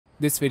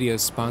This video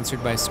is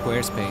sponsored by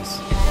Squarespace.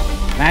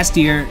 Last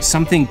year,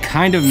 something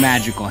kind of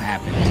magical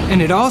happened.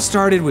 And it all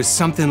started with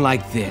something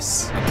like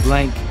this, a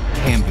blank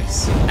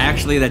canvas.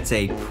 Actually, that's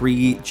a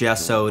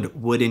pre-gessoed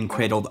wooden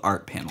cradled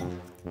art panel.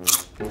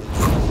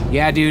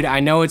 Yeah, dude,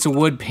 I know it's a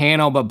wood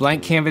panel, but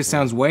blank canvas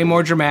sounds way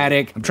more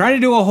dramatic. I'm trying to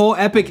do a whole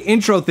epic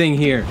intro thing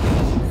here.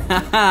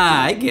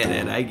 Haha, I get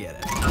it.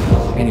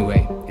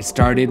 Anyway, it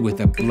started with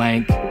a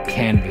blank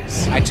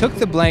canvas. I took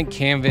the blank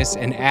canvas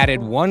and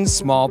added one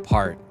small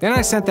part. Then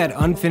I sent that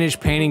unfinished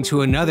painting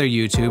to another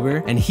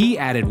YouTuber, and he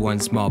added one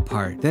small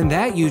part. Then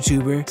that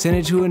YouTuber sent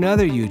it to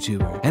another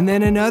YouTuber, and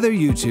then another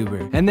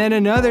YouTuber, and then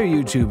another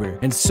YouTuber,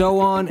 and so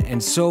on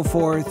and so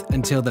forth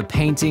until the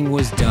painting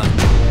was done.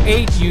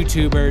 8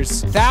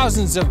 YouTubers,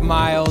 thousands of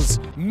miles,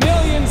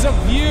 millions of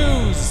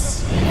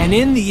views. And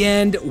in the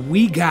end,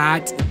 we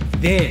got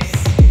this.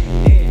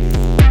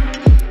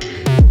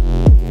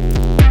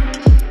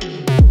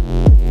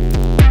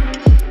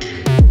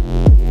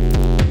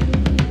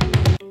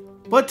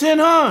 But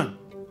Tin-Han,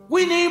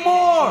 we need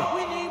more!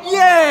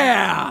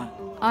 Yeah!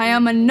 I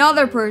am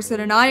another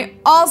person and I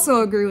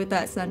also agree with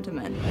that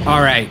sentiment.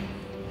 All right,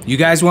 you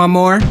guys want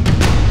more?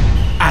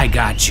 I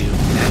got you.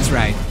 That's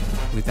right.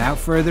 Without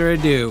further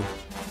ado,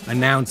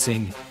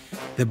 announcing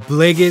the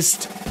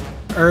biggest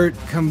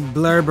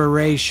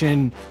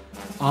collaboration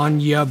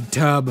on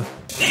YubTub.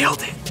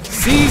 Nailed it.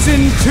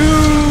 Season 2!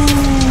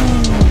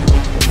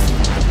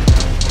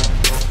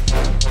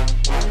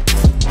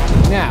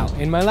 Now,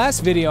 in my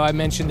last video, I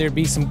mentioned there'd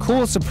be some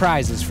cool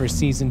surprises for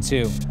Season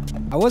 2.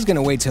 I was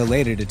gonna wait till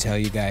later to tell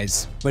you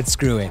guys, but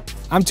screw it.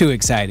 I'm too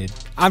excited.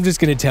 I'm just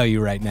gonna tell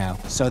you right now.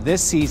 So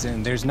this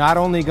season, there's not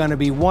only gonna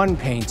be one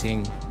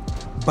painting,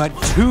 but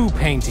 2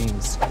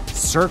 paintings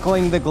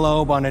circling the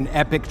globe on an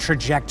epic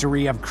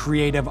trajectory of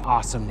creative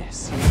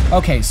awesomeness.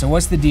 Okay, so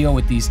what's the deal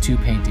with these 2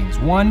 paintings?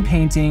 One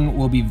painting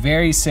will be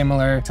very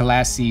similar to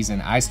last season.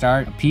 I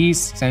start a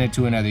piece, send it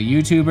to another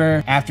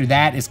YouTuber. After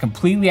that, it's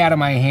completely out of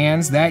my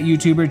hands. That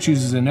YouTuber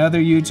chooses another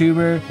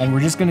YouTuber, and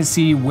we're just gonna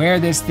see where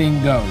this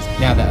thing goes.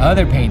 Now, the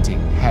other painting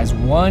has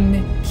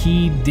one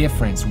key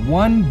difference,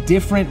 one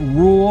different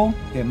rule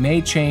that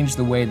may change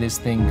the way this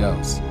thing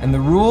goes. And the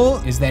rule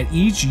is that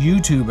each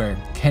YouTuber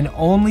can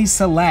only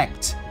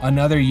select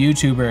another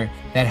YouTuber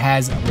that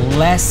has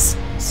less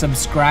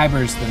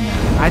subscribers than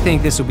them. I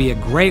think this will be a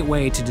great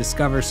way to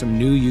discover some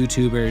new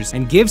YouTubers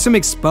and give some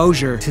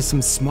exposure to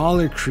some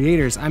smaller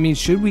creators. I mean,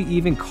 should we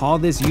even call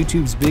this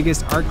YouTube's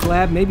biggest art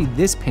collab? Maybe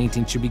this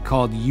painting should be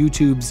called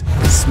YouTube's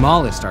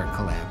smallest art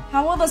collab.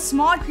 How will the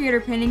small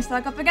creator painting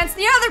stack up against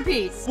the other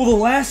piece? Will the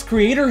last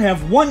creator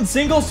have 1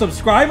 single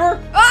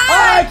subscriber?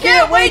 I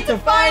can't wait to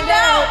find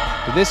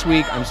out! For this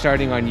week, I'm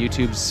starting on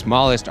YouTube's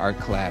smallest art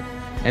collab.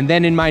 And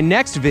then in my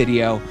next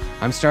video,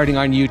 I'm starting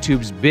on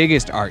YouTube's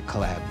biggest art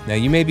collab. Now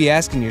you may be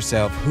asking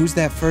yourself, who's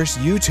that first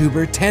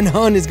YouTuber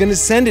Tin-Han is gonna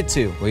send it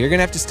to? Well, you're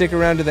gonna have to stick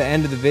around to the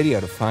end of the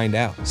video to find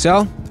out.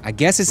 So, I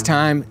guess it's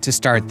time to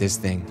start this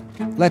thing.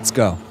 Let's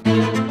go.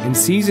 In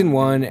Season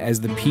 1,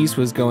 as the piece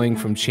was going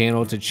from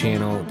channel to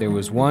channel, there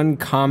was one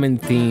common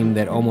theme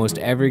that almost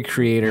every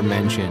creator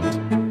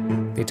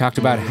mentioned. They talked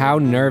about how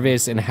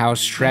nervous and how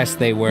stressed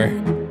they were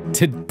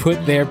to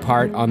put their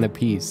part on the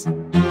piece.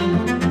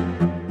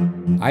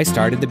 I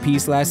started the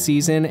piece last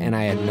season and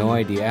I had no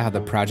idea how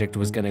the project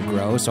was gonna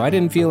grow, so I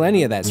didn't feel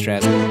any of that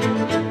stress.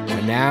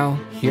 But now,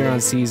 here on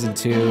Season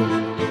 2,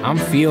 I'm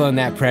feeling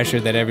that pressure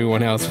that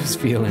everyone else was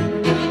feeling.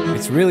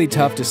 It's really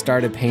tough to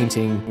start a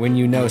painting when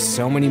you know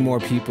so many more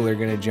people are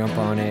gonna jump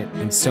on it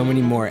and so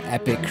many more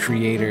epic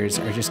creators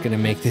are just gonna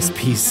make this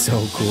piece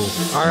so cool.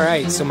 All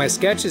right, so my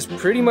sketch is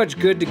pretty much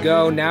good to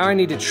go. Now I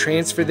need to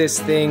transfer this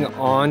thing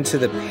onto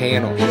the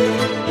panel.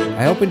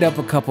 I opened up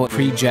a couple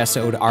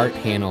pre-gessoed art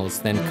panels,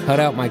 then cut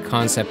out my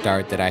concept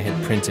art that I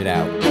had printed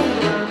out.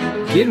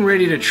 Getting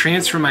ready to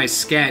transfer my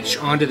sketch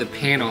onto the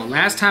panel.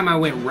 Last time I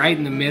went right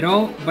in the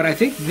middle, but I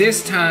think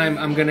this time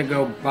I'm gonna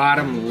go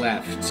bottom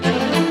left.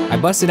 I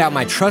busted out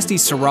my trusty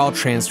Saral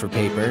transfer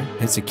paper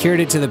and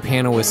secured it to the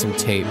panel with some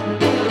tape.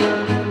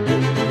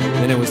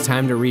 Then it was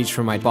time to reach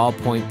for my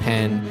ballpoint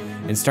pen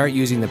and start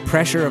using the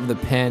pressure of the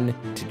pen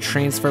to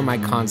transfer my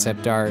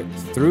concept art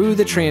through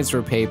the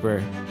transfer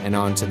paper and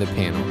onto the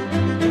panel.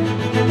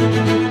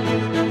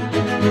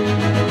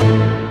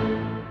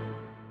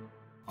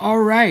 All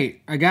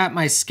right, I got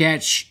my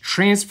sketch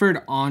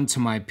transferred onto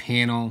my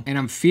panel and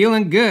I'm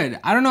feeling good.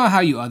 I don't know how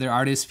you other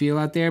artists feel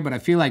out there, but I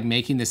feel like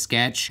making the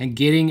sketch and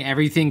getting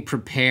everything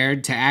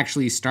prepared to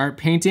actually start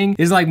painting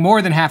is like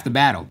more than half the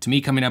battle. To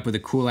me, coming up with a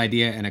cool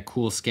idea and a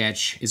cool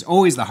sketch is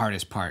always the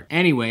hardest part.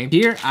 Anyway,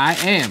 here I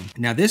am.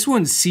 Now this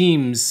one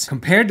seems,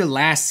 compared to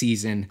last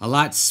season, a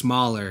lot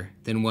smaller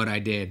than what I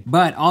did.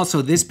 But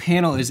also this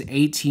panel is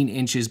 18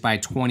 inches by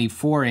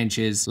 24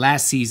 inches.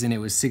 Last season it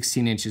was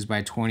 16 inches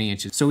by 20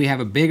 inches. So we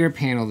have a bigger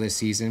panel this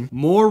season,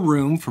 more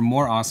room for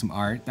more awesome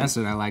art. That's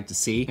what I like to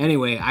see.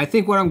 Anyway, I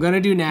think what I'm gonna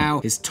do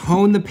now is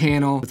tone the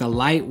panel with a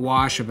light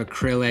wash of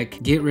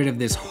acrylic, get rid of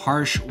this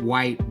harsh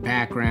white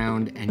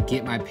background, and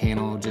get my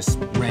panel just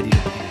ready to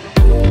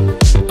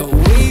paint. Are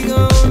we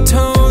gonna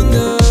tone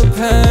the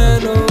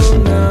panel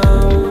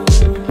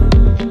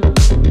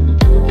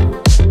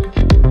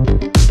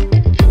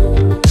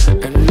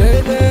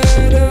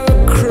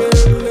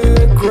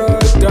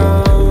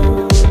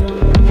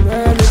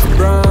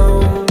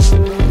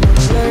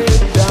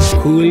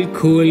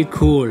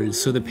Cool.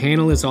 So the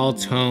panel is all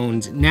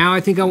toned. Now I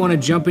think I want to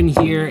jump in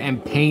here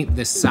and paint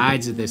the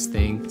sides of this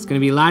thing. It's gonna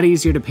be a lot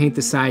easier to paint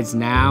the sides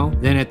now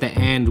than at the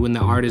end when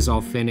the art is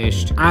all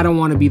finished. I don't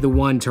want to be the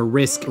one to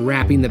risk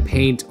wrapping the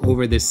paint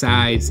over the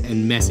sides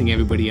and messing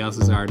everybody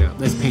else's art up.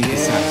 Let's paint the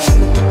sides.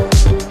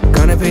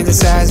 Gonna paint the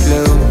sides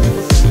blue.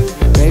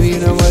 Maybe you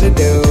know what to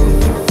do.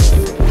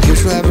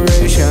 Huge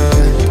collaboration.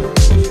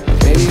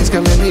 Maybe it's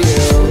coming to you.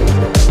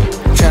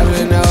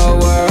 Traveling the whole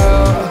world.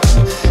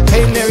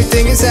 Painting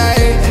everything inside.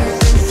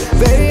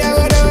 Baby, I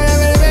would do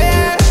whatever the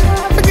man.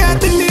 I forgot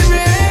the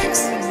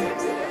lyrics.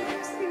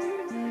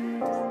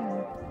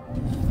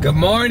 Good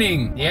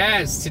morning.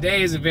 Yes,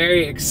 today is a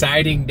very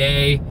exciting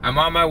day. I'm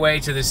on my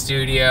way to the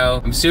studio.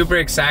 I'm super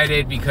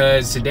excited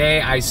because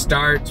today I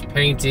start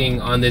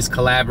painting on this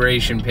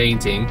collaboration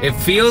painting. It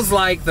feels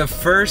like the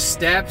first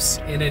steps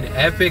in an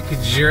epic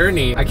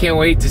journey. I can't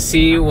wait to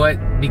see what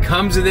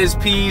becomes of this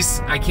piece.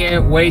 I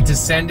can't wait to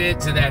send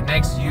it to that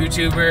next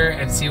YouTuber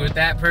and see what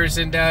that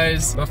person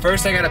does. But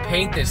first I gotta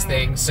paint this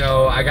thing,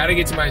 so I gotta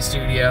get to my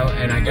studio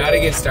and I gotta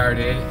get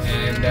started.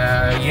 And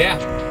yeah,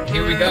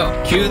 here we go.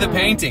 Cue the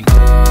painting.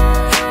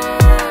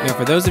 Now,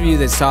 for those of you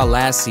that saw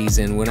last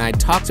season, when I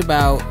talked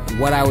about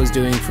what I was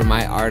doing for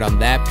my art on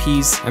that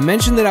piece, I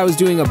mentioned that I was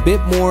doing a bit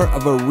more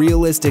of a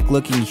realistic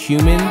looking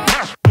human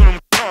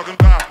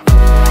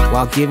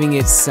while giving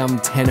it some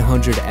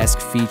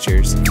 1000-esque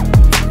features.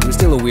 It was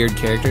still a weird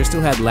character,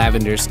 still had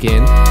lavender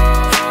skin.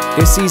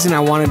 This season I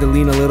wanted to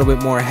lean a little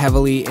bit more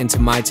heavily into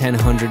my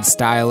 1000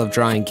 style of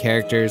drawing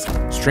characters,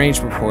 strange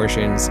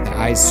proportions,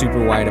 eyes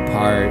super wide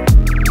apart.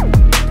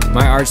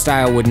 My art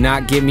style would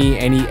not give me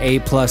any A+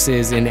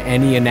 in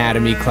any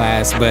anatomy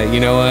class, but you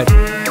know what?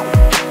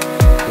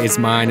 It's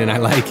mine and I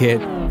like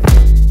it.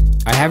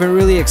 I haven't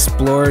really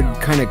explored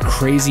kind of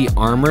crazy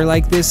armor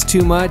like this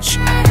too much.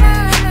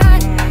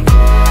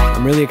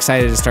 I'm really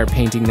excited to start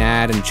painting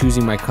that and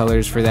choosing my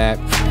colors for that.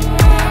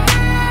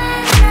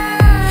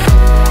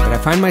 But I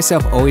find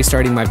myself always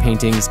starting my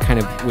paintings kind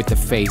of with the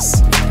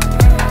face.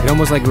 It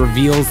almost like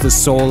reveals the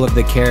soul of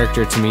the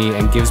character to me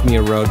and gives me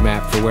a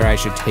roadmap for where I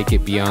should take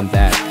it beyond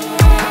that.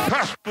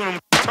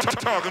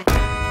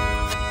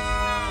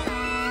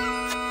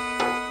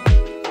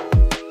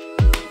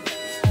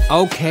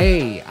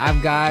 Okay,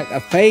 I've got a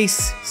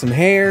face, some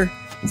hair,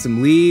 and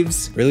some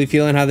leaves. Really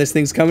feeling how this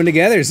thing's coming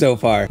together so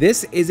far.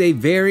 This is a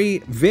very,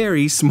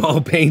 very small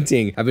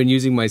painting. I've been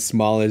using my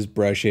smallest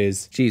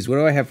brushes. Geez, what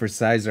do I have for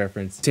size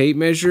reference? Tape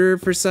measure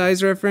for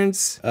size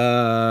reference?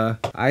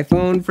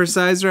 iPhone for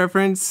size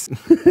reference?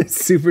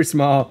 Super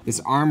small. This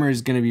armor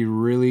is gonna be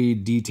really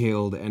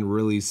detailed and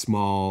really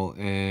small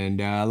and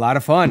a lot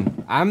of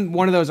fun. I'm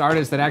one of those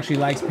artists that actually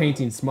likes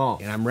painting small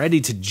and I'm ready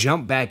to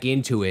jump back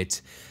into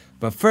it.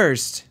 But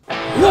first...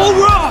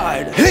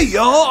 Alright! Hey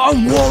y'all,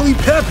 I'm Wally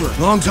Pepper.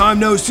 Long time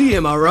no see,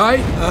 am I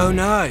right? Oh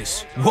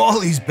nice.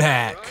 Wally's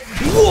back.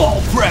 Wall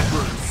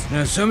Preppers!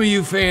 Now some of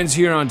you fans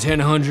here on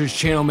 1000's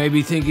channel may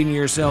be thinking to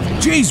yourself,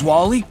 geez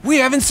Wally, we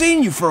haven't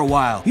seen you for a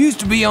while. You used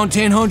to be on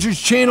 1000's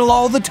channel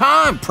all the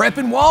time,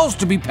 prepping walls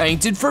to be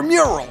painted for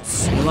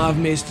murals. Well, I've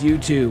missed you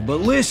too,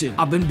 but listen,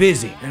 I've been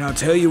busy. And I'll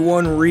tell you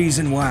one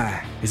reason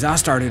why. Is I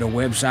started a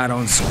website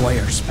on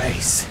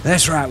Squarespace.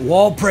 That's right,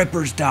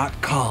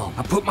 wallpreppers.com.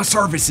 I put my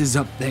services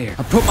up there.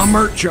 I put my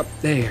merch up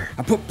there.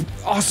 I put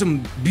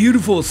awesome,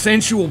 beautiful,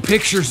 sensual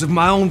pictures of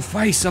my own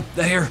face up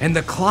there. And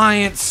the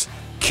clients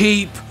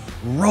keep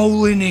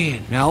rolling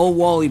in. Now, old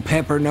Wally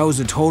Pepper knows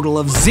a total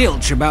of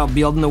zilch about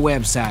building a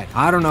website.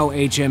 I don't know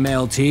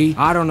HMLT,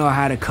 I don't know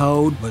how to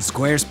code, but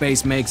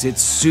Squarespace makes it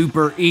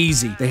super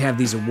easy. They have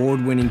these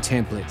award-winning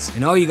templates,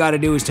 and all you gotta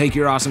do is take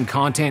your awesome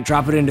content,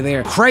 drop it into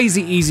their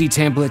crazy easy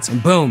templates,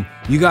 and boom,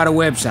 you got a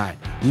website.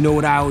 You know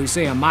what I always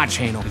say on my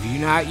channel, if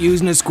you're not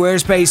using a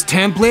Squarespace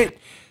template,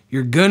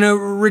 you're gonna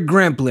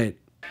regret it.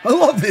 I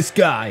love this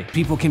guy.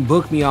 People can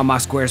book me on my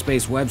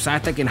Squarespace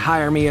website. They can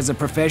hire me as a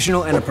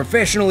professional, and a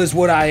professional is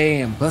what I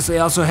am. Plus, they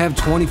also have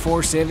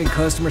 24/7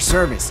 customer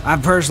service.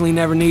 I've personally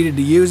never needed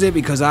to use it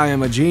because I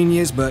am a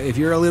genius, but if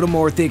you're a little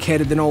more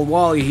thick-headed than old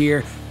Wally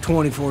here,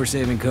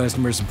 24/7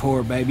 customer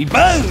support, baby.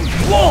 Boom!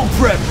 Wall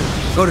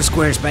Prepper! Go to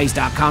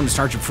squarespace.com to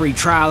start your free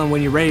trial, and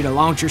when you're ready to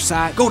launch your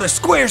site, go to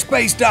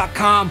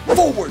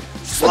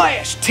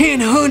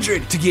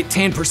squarespace.com/1000 to get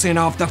 10%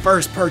 off the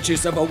first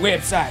purchase of a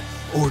website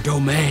or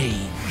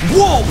domain.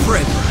 Wall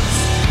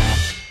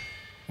Preppers!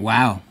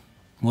 Wow.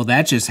 Well,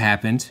 that just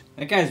happened.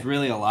 That guy's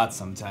really a lot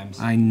sometimes.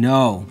 I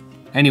know.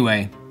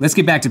 Anyway, let's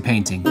get back to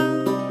painting.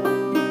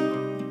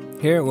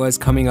 Here it was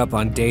coming up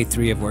on day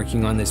 3 of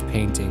working on this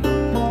painting.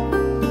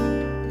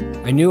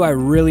 I knew I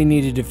really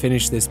needed to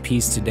finish this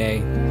piece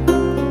today.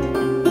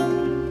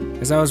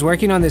 As I was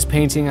working on this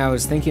painting, I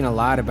was thinking a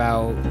lot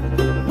about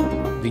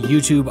the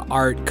YouTube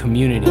art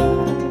community.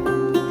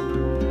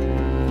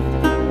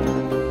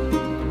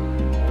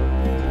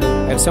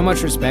 I've so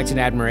much respect and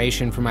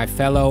admiration for my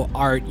fellow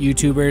art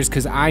YouTubers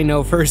because I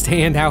know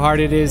firsthand how hard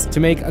it is to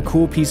make a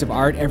cool piece of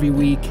art every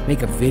week,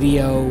 make a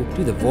video,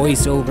 do the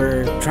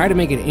voiceover, try to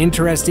make it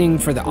interesting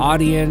for the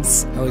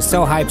audience. I was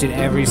so hyped at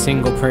every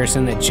single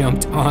person that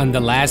jumped on the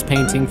last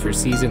painting for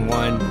season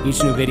 1.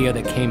 Each new video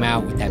that came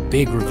out with that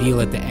big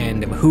reveal at the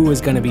end of who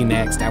was gonna be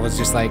next. I was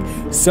just like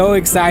so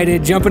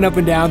excited, jumping up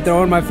and down,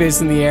 throwing my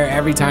fists in the air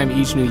every time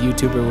each new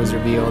YouTuber was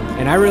revealed.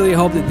 And I really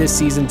hope that this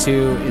season 2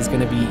 is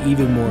gonna be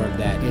even more of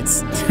that.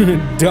 It's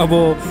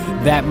double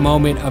that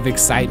moment of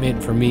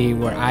excitement for me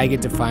where I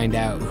get to find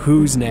out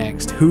who's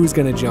next, who's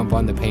gonna jump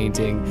on the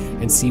painting,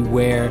 and see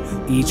where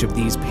each of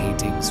these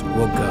paintings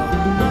will go.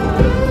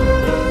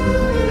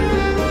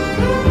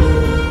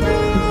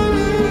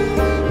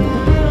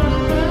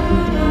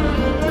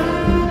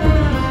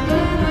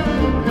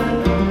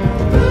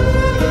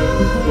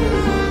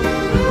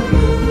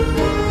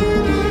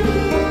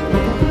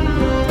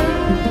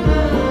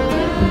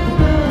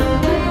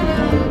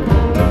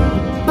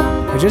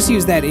 I just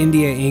used that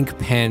India ink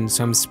pen,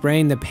 so I'm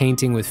spraying the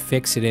painting with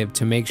fixative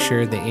to make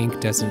sure the ink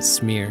doesn't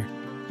smear.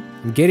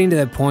 I'm getting to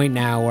the point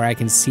now where I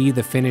can see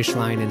the finish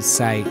line in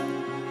sight.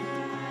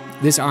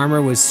 This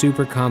armor was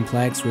super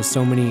complex with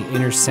so many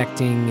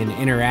intersecting and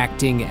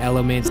interacting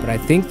elements, but I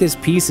think this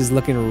piece is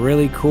looking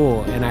really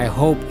cool, and I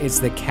hope it's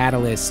the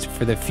catalyst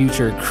for the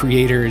future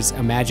creator's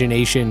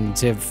imagination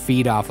to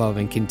feed off of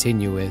and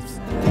continue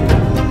with.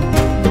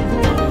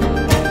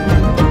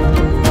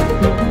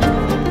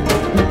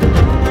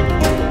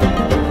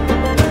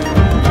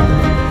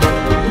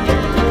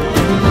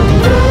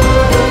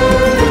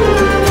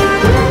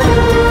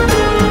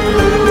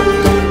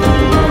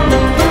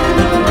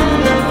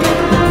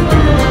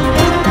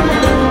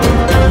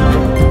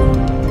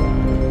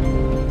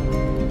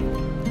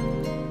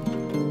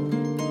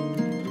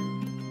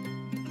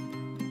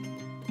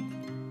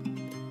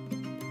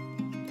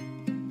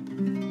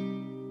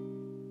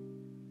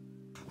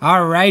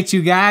 All right,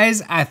 you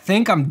guys, I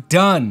think I'm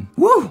done.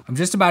 Woo! I'm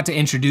just about to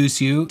introduce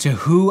you to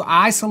who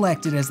I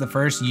selected as the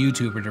first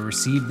YouTuber to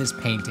receive this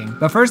painting.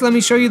 But first, let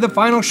me show you the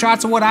final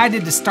shots of what I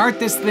did to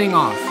start this thing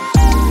off.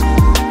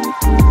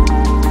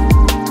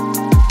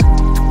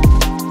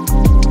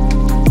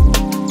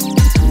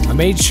 I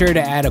made sure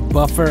to add a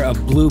buffer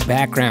of blue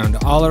background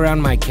all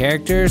around my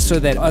character so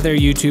that other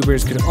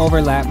YouTubers could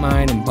overlap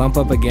mine and bump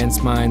up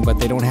against mine, but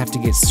they don't have to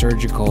get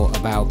surgical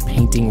about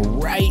painting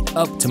right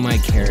up to my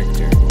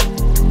character.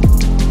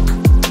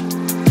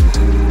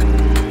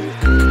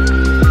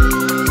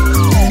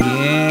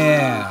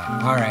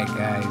 All right,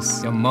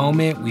 guys, the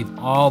moment we've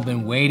all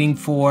been waiting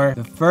for.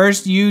 The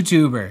first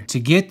YouTuber to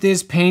get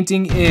this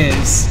painting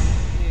is...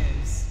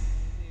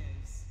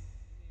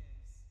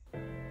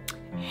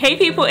 Hey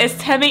people, it's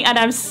Temi and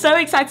I'm so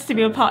excited to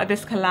be a part of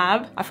this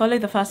collab. I followed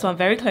the first one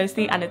very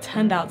closely and it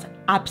turned out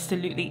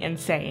absolutely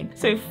insane.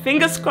 So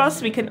fingers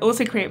crossed we can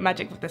also create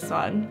magic with this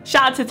one.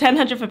 Shout out to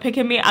 1000 for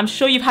picking me. I'm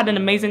sure you've had an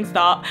amazing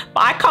start,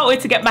 but I can't wait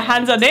to get my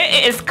hands on it.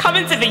 It is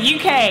coming to the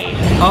UK.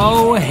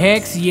 Oh,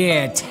 heck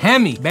yeah,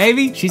 Temi,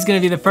 baby. She's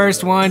gonna be the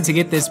first one to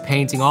get this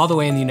painting all the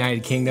way in the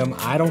United Kingdom.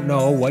 I don't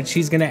know what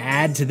she's gonna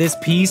add to this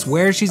piece,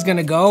 where she's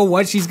gonna go,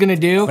 what she's gonna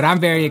do, but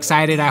I'm very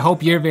excited. I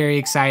hope you're very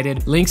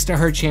excited. Links to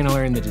her channel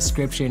are in the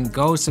description.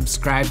 Go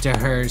subscribe to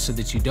her so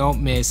that you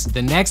don't miss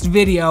the next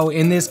video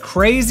in this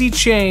crazy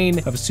chain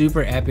of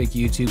super epic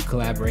YouTube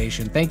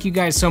collaboration. Thank you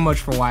guys so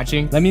much for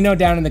watching. Let me know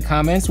down in the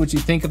comments what you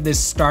think of this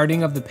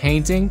starting of the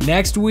painting.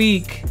 Next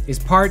week is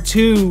part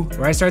 2,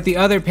 where I start the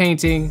other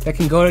painting that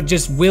can go to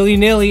just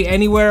willy-nilly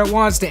anywhere it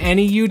wants to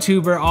any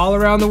YouTuber all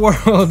around the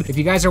world. If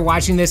you guys are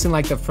watching this in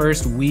like the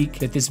first week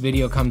that this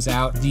video comes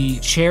out, the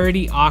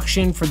charity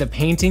auction for the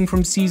painting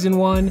from season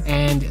 1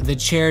 and the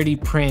charity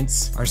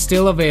prints are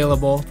still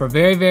available for a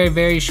very, very,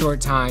 very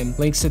short time.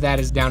 Links to that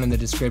is down in the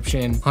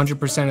description.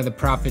 100% of the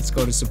profits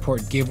go to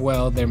support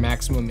GiveWell, their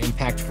maximum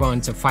impact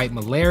fund to fight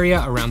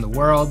malaria around the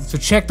world. So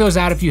check those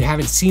out if you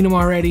haven't seen them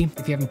already,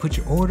 if you haven't put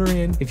your order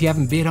in, if you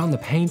haven't bid on the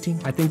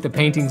painting. I think the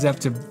painting's up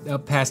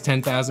past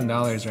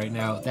 $10,000 right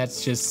now.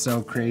 That's just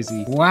so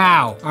crazy.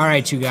 Wow. All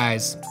right, you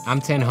guys, I'm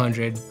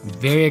 1000. I'm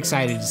very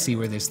excited to see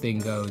where this thing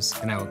goes,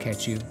 and I will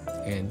catch you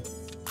in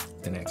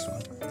the next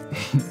one.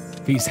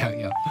 Peace out,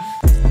 y'all.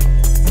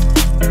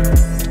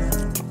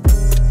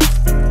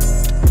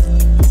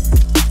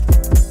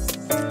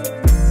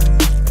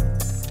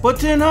 But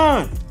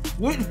 1000,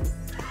 what?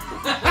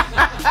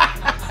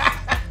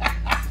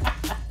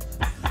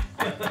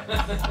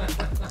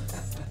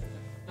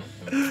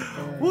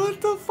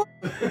 What the fuck?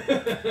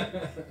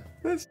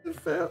 That shit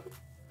fell.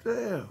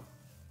 Damn.